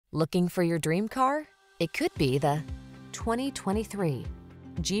Looking for your dream car? It could be the 2023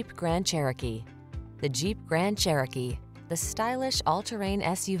 Jeep Grand Cherokee. The Jeep Grand Cherokee, the stylish all-terrain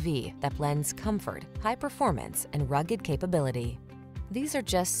SUV that blends comfort, high performance, and rugged capability. These are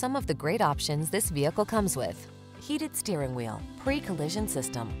just some of the great options this vehicle comes with: heated steering wheel, pre-collision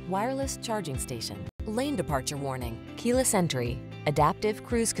system, wireless charging station, lane departure warning, keyless entry, adaptive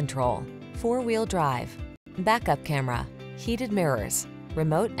cruise control, four-wheel drive, backup camera, heated mirrors,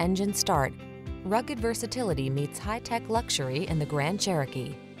 remote engine start. Rugged versatility meets high-tech luxury in the Grand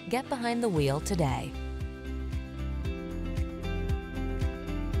Cherokee. Get behind the wheel today.